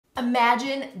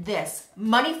Imagine this.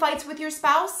 Money fights with your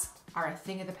spouse are a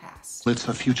thing of the past. It's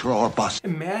a future or bust.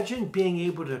 Imagine being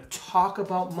able to talk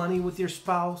about money with your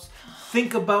spouse,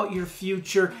 think about your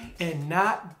future, and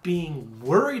not being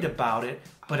worried about it,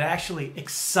 but actually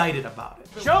excited about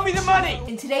it. Show me the money!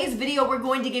 In today's video, we're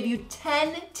going to give you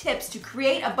 10 tips to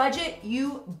create a budget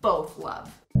you both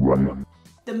love.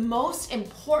 The most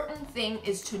important thing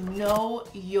is to know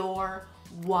your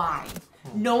why.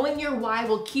 Knowing your why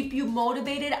will keep you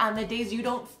motivated on the days you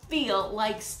don't feel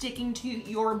like sticking to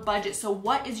your budget. So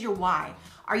what is your why?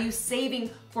 Are you saving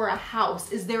for a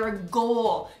house? Is there a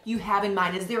goal you have in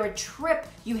mind? Is there a trip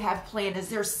you have planned? Is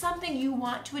there something you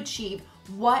want to achieve?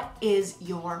 What is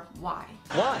your why?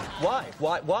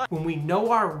 Why? When we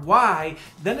know our why,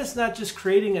 then it's not just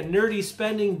creating a nerdy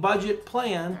spending budget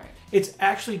plan. Right. It's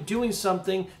actually doing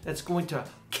something that's going to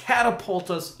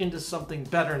catapult us into something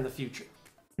better in the future.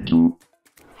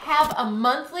 Have a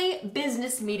monthly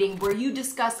business meeting where you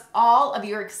discuss all of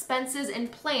your expenses and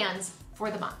plans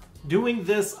for the month. Doing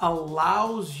this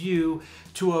allows you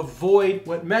to avoid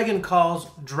what Megan calls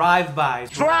drive-bys.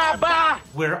 Drive-by!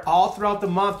 Where all throughout the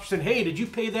month you're saying, hey, did you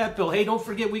pay that bill? Hey, don't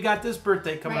forget we got this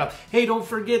birthday coming Right. up. Hey, don't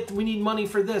forget we need money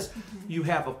for this. You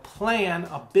have a plan,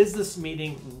 a business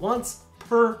meeting once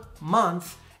per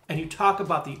month, and you talk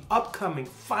about the upcoming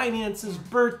finances,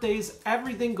 birthdays,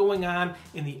 everything going on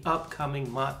in the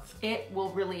upcoming month. It will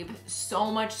relieve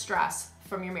so much stress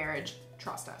from your marriage.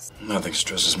 Trust us. Nothing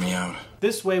stresses me out.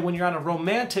 This way, when you're on a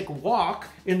romantic walk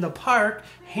in the park,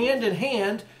 hand in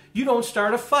hand, you don't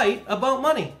start a fight about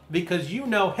money because you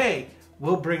know, hey,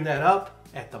 we'll bring that up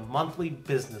at the monthly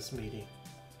business meeting.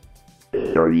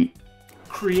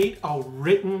 Create a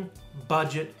written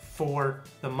budget for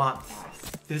the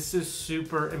month. This is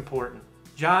super important.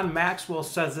 John Maxwell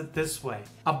says it this way: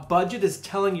 a budget is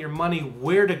telling your money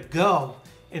where to go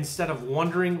instead of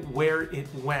wondering where it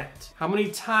went. How many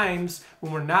times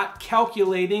when we're not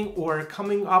calculating or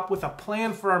coming up with a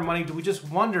plan for our money do we just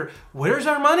wonder, where's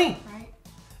our money? Right.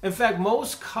 In fact,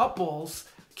 most couples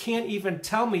can't even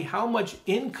tell me how much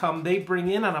income they bring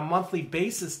in on a monthly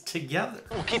basis together.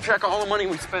 We'll keep track of all the money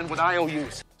we spend with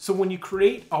IOUs. So when you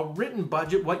create a written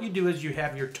budget, what you do is you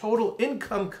have your total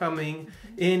income coming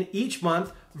in each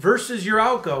month versus your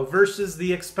outgo versus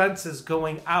the expenses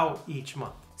going out each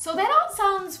month. So that all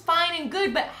sounds fine and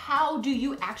good, but how do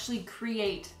you actually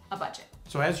create a budget?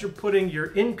 So as you're putting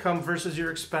your income versus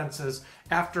your expenses,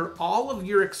 after all of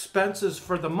your expenses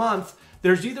for the month,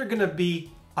 there's either going to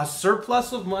be a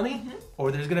surplus of money or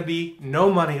there's going to be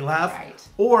no money left. Right.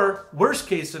 Or worst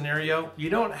case scenario, you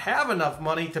don't have enough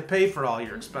money to pay for all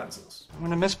your expenses. I'm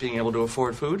gonna miss being able to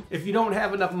afford food. If you don't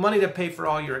have enough money to pay for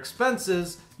all your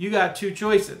expenses, you got two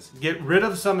choices. Get rid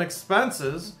of some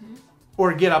expenses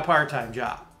or get a part-time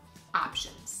job.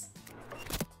 Options.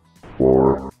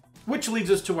 Which leads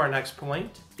us to our next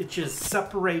point, which is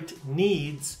separate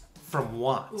needs from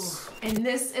wants. And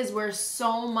this is where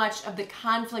so much of the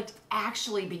conflict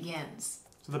actually begins.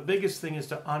 So the biggest thing is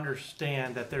to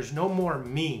understand that there's no more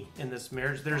me in this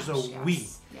marriage, there's a we.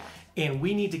 Yeah. And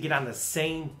we need to get on the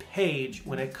same page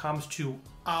when it comes to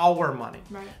our money.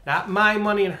 Right. Not my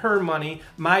money and her money,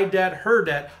 my debt, her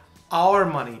debt, our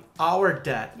money, our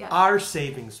debt, Yeah. our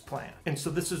savings plan. And so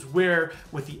this is where,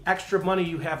 with the extra money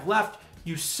you have left,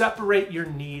 you separate your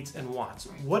needs and wants.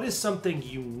 What is something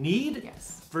you need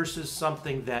Yes. versus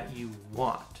something that you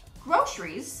want?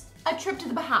 Groceries, a trip to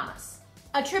the Bahamas,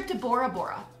 a trip to Bora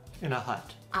Bora, In a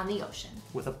hut, on the ocean,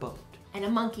 with a boat, and a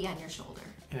monkey on your shoulder,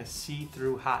 in a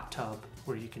see-through hot tub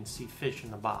where you can see fish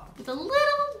in the bottom. with a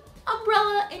little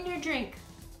umbrella in your drink.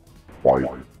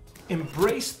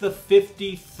 Embrace the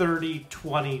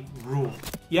 50-30-20 rule.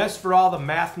 Yes, for all the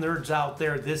math nerds out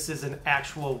there, this is an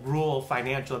actual rule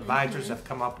financial advisors have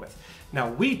come up with. Now,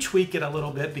 we tweak it a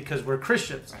little bit because we're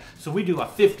Christians. So we do a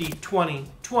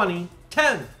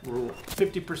 50-20-20-10 rule.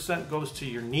 50% goes to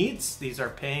your needs. These are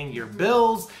paying your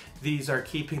bills. These are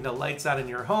keeping the lights on in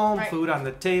your home, Right. food on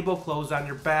the table, clothes on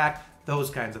your back, those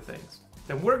kinds of things.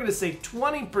 Then we're going to say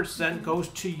 20% goes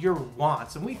to your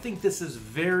wants. And we think this is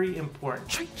very important.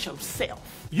 Treat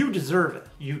yourself. You deserve it.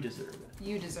 You deserve it.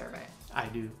 You deserve it. I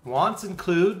do. Wants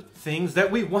include things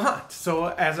that we want. So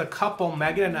as a couple,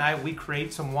 Megan and I, we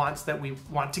create some wants that we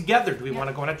want together. Do we want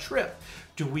to go on a trip?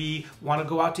 Do we want to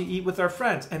go out to eat with our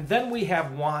friends? And then we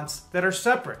have wants that are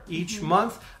separate. Each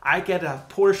month, I get a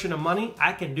portion of money.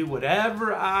 I can do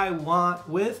whatever I want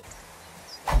with.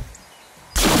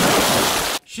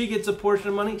 She gets a portion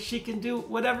of money. She can do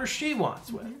whatever she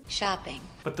wants with. Shopping.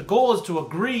 But the goal is to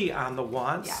agree on the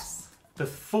wants Yes.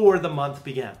 before the month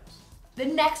begins. The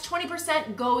next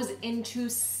 20% goes into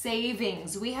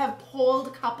savings. We have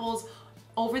polled couples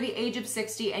over the age of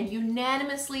 60, and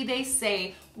unanimously they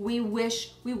say, we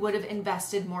wish we would have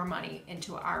invested more money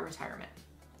into our retirement.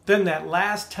 Then that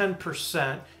last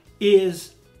 10%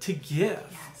 is to give.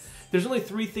 Yes. There's only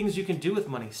 3 things you can do with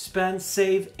money: spend,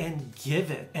 save, and give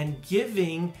it. And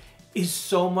giving is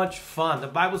so much fun. The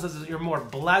Bible says that you're more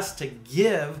blessed to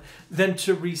give than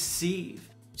to receive.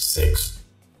 6.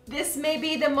 This may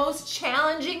be the most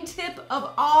challenging tip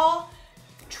of all.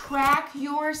 Track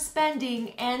your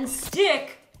spending and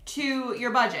stick to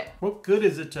your budget. What good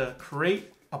is it to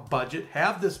create a budget,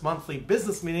 have this monthly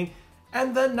business meeting,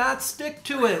 and then not stick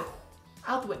to it?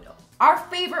 Out the window. Our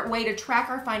favorite way to track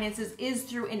our finances is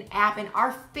through an app, and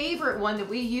our favorite one that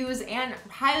we use and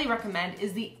highly recommend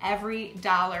is the Every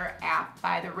Dollar app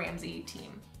by the Ramsey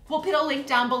team. We'll put a link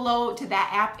down below to that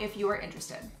app if you are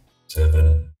interested.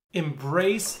 7.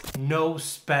 Embrace no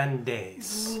spend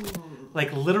days.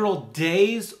 Like literal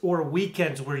days or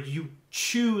weekends where you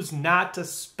choose not to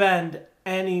spend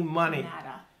any money.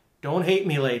 Nada. Don't hate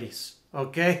me, ladies,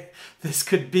 okay? This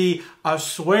could be a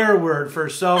swear word for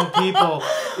some people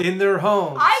in their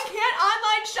homes. I can't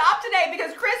online shop today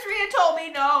because Chris Rhea told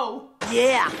me no.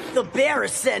 Yeah, the bare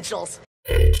essentials.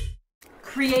 8.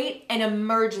 Create an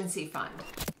emergency fund.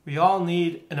 We all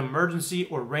need an emergency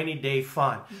or rainy day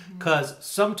fund because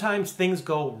sometimes things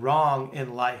go wrong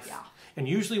in life. Yeah. And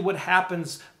usually what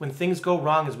happens when things go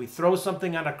wrong is we throw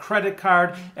something on a credit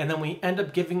card and then we end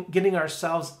up getting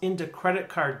ourselves into credit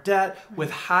card debt with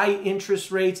high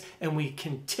interest rates, and we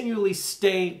continually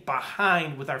stay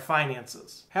behind with our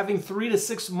finances. Having 3 to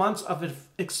 6 months of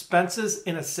expenses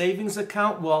in a savings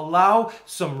account will allow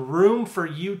some room for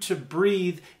you to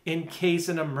breathe in case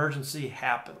an emergency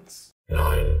happens.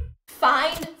 9.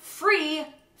 Find free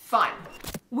fun.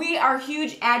 We are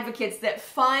huge advocates that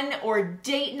fun or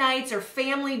date nights or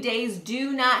family days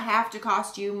do not have to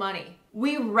cost you money.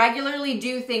 We regularly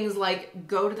do things like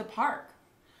go to the park,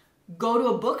 go to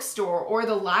a bookstore or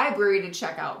the library to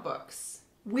check out books.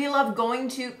 We love going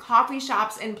to coffee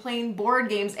shops and playing board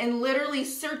games and literally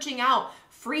searching out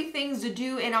free things to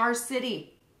do in our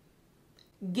city.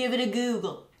 Give it a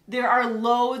Google. There are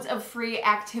loads of free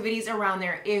activities around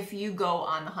there if you go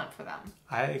on the hunt for them.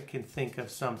 I can think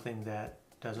of something that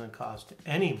doesn't cost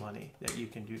any money that you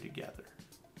can do together.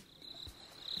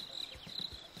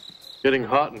 Getting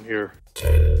hot in here.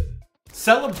 10.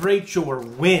 Celebrate your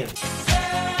wins.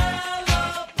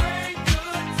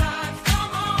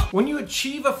 When you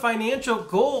achieve a financial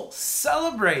goal,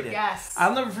 celebrate it. Yes.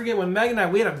 I'll never forget when Meg and I,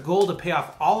 we had a goal to pay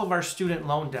off all of our student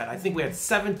loan debt. I think we had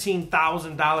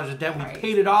 $17,000 of debt. We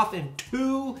paid it off in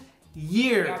 2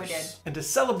 years. Yeah, we did. And to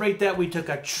celebrate that, we took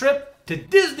a trip to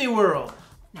Disney World.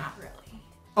 Not really.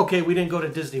 Okay, we didn't go to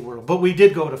Disney World, but we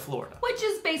did go to Florida. Which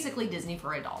is basically Disney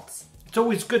for adults. It's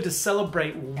always good to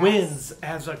celebrate wins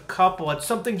as a couple. It's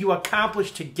something you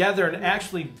accomplish together and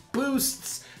actually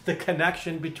boosts the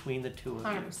connection between the two of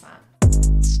you.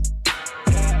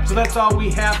 100%. So that's all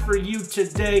we have for you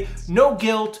today. No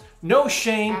guilt, no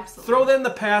shame. Absolutely. Throw that in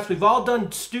the past. We've all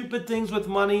done stupid things with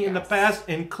money in the past,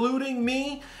 including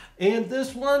me. And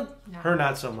this one, her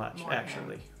not so much, More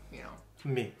actually. him, you know.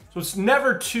 Me. So it's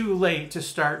never too late to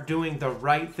start doing the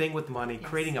right thing with money,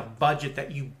 creating a budget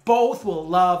that you both will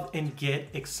love and get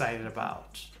excited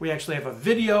about. We actually have a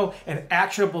video and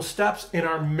actionable steps in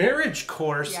our marriage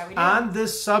course on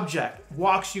this subject.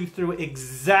 Walks you through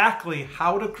exactly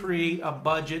how to create a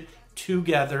budget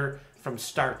together from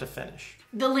start to finish.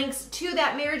 The links to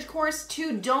that marriage course,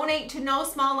 to donate to No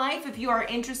Small Life if you are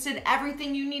interested,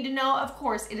 everything you need to know, of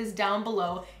course, it is down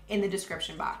below in the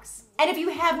description box. And if you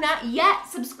have not yet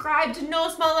subscribed to No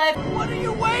Small Life, what are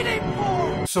you waiting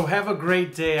for? So have a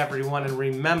great day, everyone, and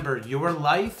remember, your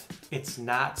life, it's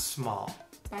not small.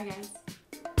 Bye, guys.